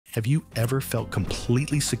Have you ever felt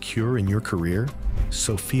completely secure in your career?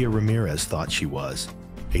 Sofia Ramirez thought she was.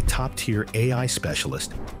 A top-tier AI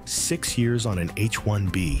specialist, 6 years on an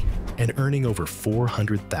H-1B, and earning over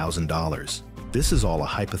 $400,000. This is all a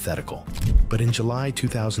hypothetical. But in July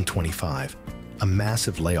 2025, a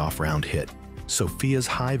massive layoff round hit. Sofia's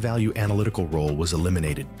high-value analytical role was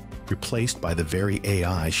eliminated, replaced by the very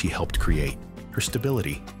AI she helped create. Her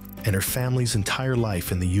stability and her family's entire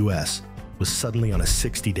life in the US was suddenly on a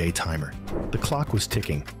 60-day timer. The clock was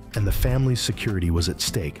ticking, and the family's security was at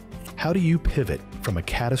stake. How do you pivot from a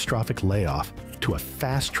catastrophic layoff to a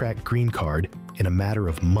fast-track green card in a matter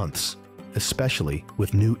of months, especially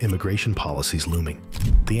with new immigration policies looming?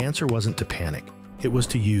 The answer wasn't to panic. It was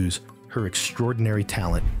to use her extraordinary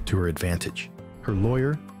talent to her advantage. Her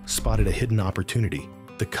lawyer spotted a hidden opportunity,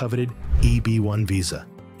 the coveted EB-1 visa,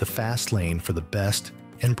 the fast lane for the best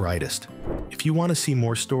and brightest. If you want to see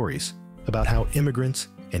more stories about how immigrants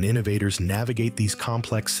and innovators navigate these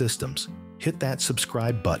complex systems, hit that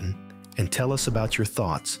subscribe button and tell us about your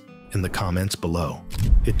thoughts in the comments below.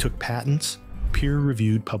 It took patents,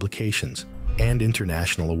 peer-reviewed publications, and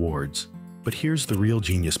international awards. But here's the real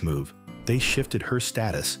genius move. They shifted her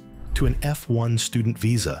status to an F1 student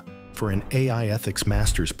visa for an AI ethics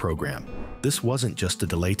master's program. This wasn't just a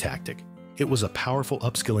delay tactic. It was a powerful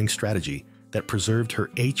upskilling strategy that preserved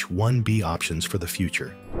her H-1B options for the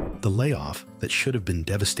future. The layoff that should have been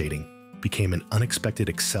devastating became an unexpected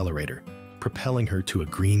accelerator, propelling her to a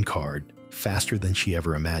green card faster than she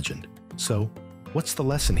ever imagined. So, what's the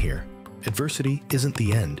lesson here? Adversity isn't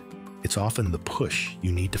the end. It's often the push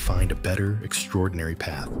you need to find a better, extraordinary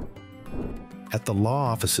path. At the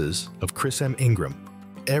law offices of Chris M. Ingram,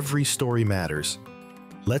 every story matters.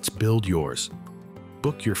 Let's build yours.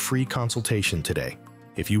 Book your free consultation today.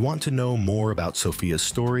 If you want to know more about Sofia's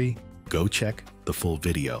story, go check the full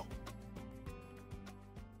video.